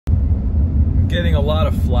getting a lot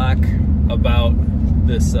of flack about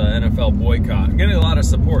this NFL boycott. Getting a lot of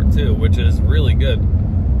support too, which is really good.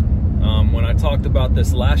 When I talked about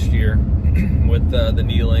this last year with the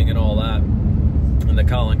kneeling and all that, and the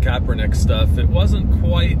Colin Kaepernick stuff, it wasn't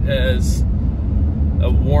quite as a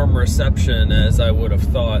warm reception as I would have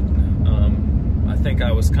thought. I think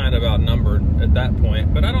I was kind of outnumbered at that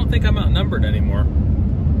point, but I don't think I'm outnumbered anymore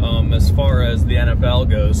as far as the NFL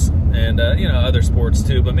goes, and you know, other sports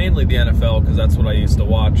too, but mainly the NFL because that's what I used to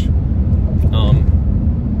watch.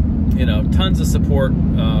 You know, tons of support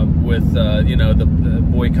with you know, the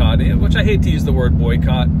boycott, which I hate to use the word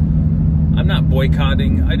boycott. I'm not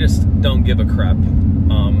boycotting, I just don't give a crap.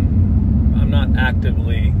 I'm not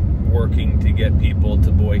actively working to get people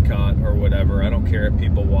to boycott or whatever. I don't care if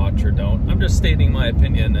people watch or don't. I'm just stating my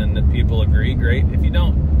opinion, and if people agree, great. If you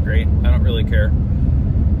don't, great. I don't really care.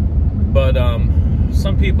 But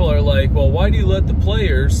some people are like, well, why do you let the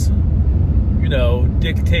players, you know,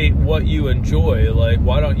 dictate what you enjoy? Like,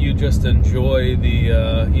 why don't you just enjoy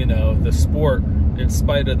the, you know, the sport in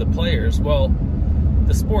spite of the players? Well,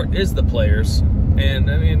 the sport is the players. And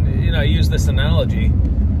I mean, you know, I use this analogy.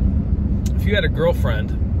 If you had a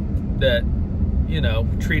girlfriend that, you know,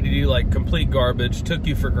 treated you like complete garbage, took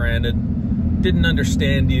you for granted, didn't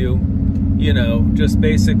understand you, you know, just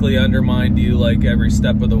basically undermined you like every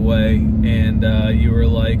step of the way, and you were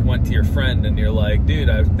like, went to your friend and you're like, dude,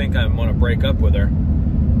 I think I want to break up with her.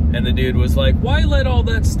 And the dude was like, why let all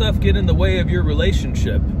that stuff get in the way of your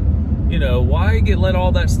relationship? You know, why let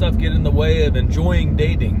all that stuff get in the way of enjoying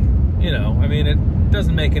dating? You know, I mean, it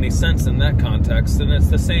doesn't make any sense in that context, and it's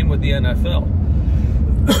the same with the NFL.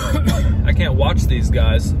 I can't watch these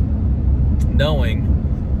guys knowing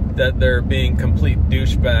that they're being complete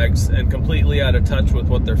douchebags and completely out of touch with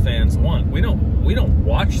what their fans want. We don't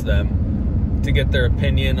watch them to get their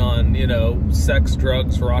opinion on, you know, sex,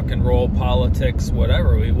 drugs, rock and roll, politics,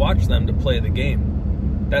 whatever. We watch them to play the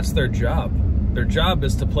game. That's their job. Their job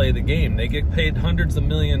is to play the game. They get paid hundreds of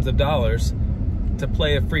millions of dollars to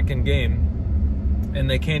play a freaking game, and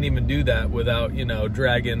they can't even do that without, you know,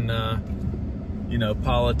 dragging you know,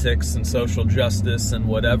 politics and social justice and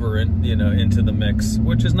whatever, you know, into the mix,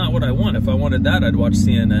 which is not what I want. If I wanted that, I'd watch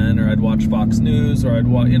CNN, or I'd watch Fox News, or I'd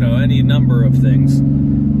watch, you know, any number of things.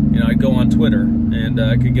 You know, I'd go on Twitter, and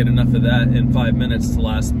I could get enough of that in 5 minutes to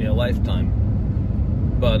last me a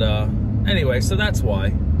lifetime. But anyway, so that's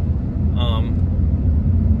why.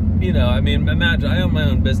 You know, I mean, imagine I own my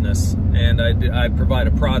own business, and I provide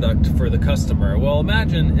a product for the customer. Well,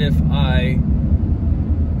 imagine if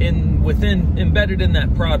embedded in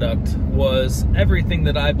that product was everything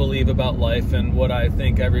that I believe about life and what I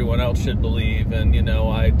think everyone else should believe, and, you know,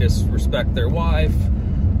 I disrespect their wife,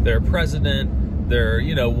 their president, their,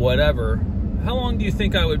 you know, whatever. How long do you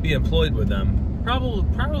think I would be employed with them?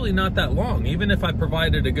 Probably not that long. Even if I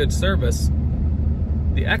provided a good service,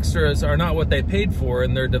 the extras are not what they paid for,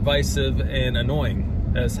 and they're divisive and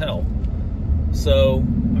annoying as hell. So,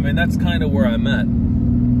 I mean, that's kind of where I'm at.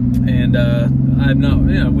 And I've not,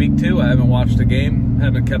 you know, week 2, I haven't watched a game,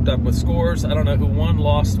 haven't kept up with scores. I don't know who won,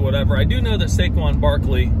 lost, whatever. I do know that Saquon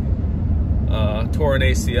Barkley tore an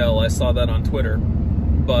ACL. I saw that on Twitter.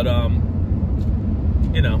 But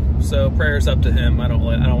you know, so prayers up to him. I don't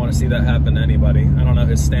want to see that happen to anybody. I don't know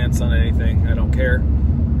his stance on anything. I don't care.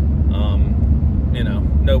 You know,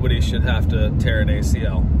 nobody should have to tear an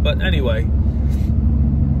ACL. But anyway,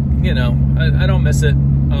 you know, I don't miss it.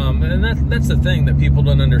 And that's the thing that people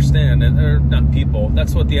don't understand, or not people,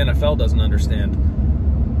 that's what the NFL doesn't understand.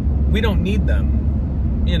 We don't need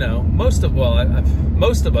them. You know, most of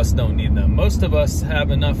us don't need them. Most of us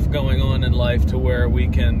have enough going on in life to where we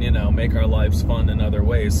can, you know, make our lives fun in other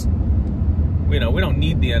ways. You know, we don't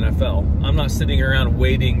need the NFL. I'm not sitting around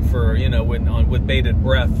waiting for, you know, with bated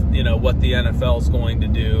breath, you know, what the NFL is going to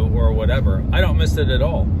do or whatever. I don't miss it at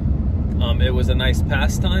all. It was a nice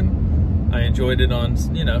pastime. I enjoyed it on,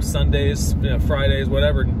 you know, Sundays, you know, Fridays,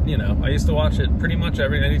 whatever. You know, I used to watch it pretty much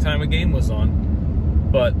any time a game was on.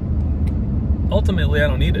 But ultimately, I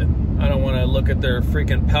don't need it. I don't want to look at their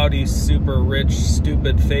freaking pouty, super rich,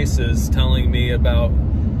 stupid faces telling me about,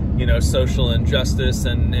 you know, social injustice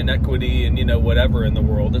and inequity and, you know, whatever in the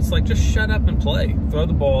world. It's like, just shut up and play. Throw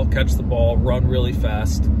the ball, catch the ball, run really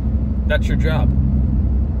fast. That's your job.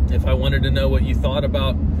 If I wanted to know what you thought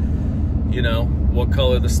about, you know, what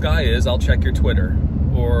color the sky is, I'll check your Twitter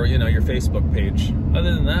or, you know, your Facebook page.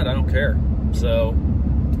 Other than that, I don't care. So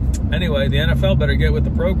anyway, the NFL better get with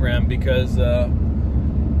the program, because the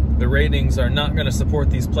ratings are not going to support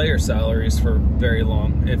these player salaries for very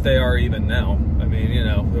long, if they are even now. I mean, you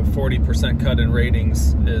know, the 40% cut in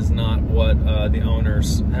ratings is not what the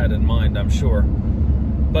owners had in mind, I'm sure.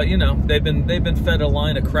 But you know, they've been fed a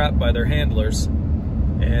line of crap by their handlers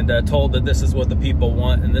and told that this is what the people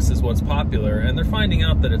want and this is what's popular, and they're finding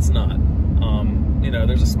out that it's not. You know,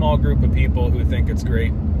 there's a small group of people who think it's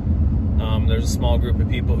great. There's a small group of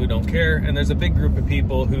people who don't care, and there's a big group of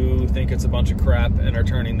people who think it's a bunch of crap and are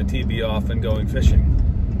turning the TV off and going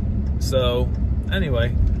fishing. So,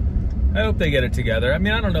 anyway, I hope they get it together. I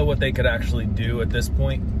mean, I don't know what they could actually do at this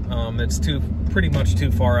point. It's pretty much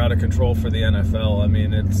too far out of control for the NFL. I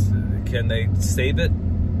mean, can they save it?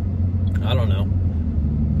 I don't know.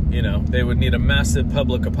 You know, they would need a massive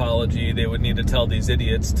public apology. They would need to tell these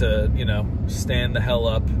idiots to, you know, stand the hell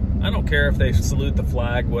up. I don't care if they salute the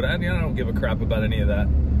flag. I don't give a crap about any of that.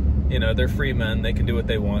 You know, they're free men. They can do what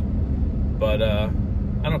they want. But I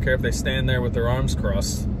don't care if they stand there with their arms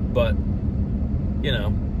crossed. But, you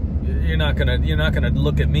know, you're not gonna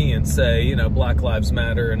look at me and say, you know, Black Lives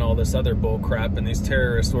Matter and all this other bull crap and these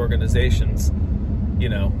terrorist organizations, you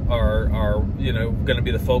know, are you know, going to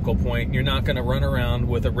be the focal point. You're not going to run around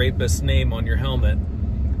with a rapist's name on your helmet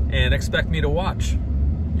and expect me to watch.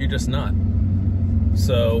 You're just not.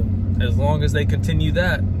 So as long as they continue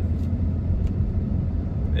that,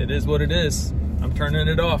 it is what it is. I'm turning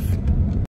it off.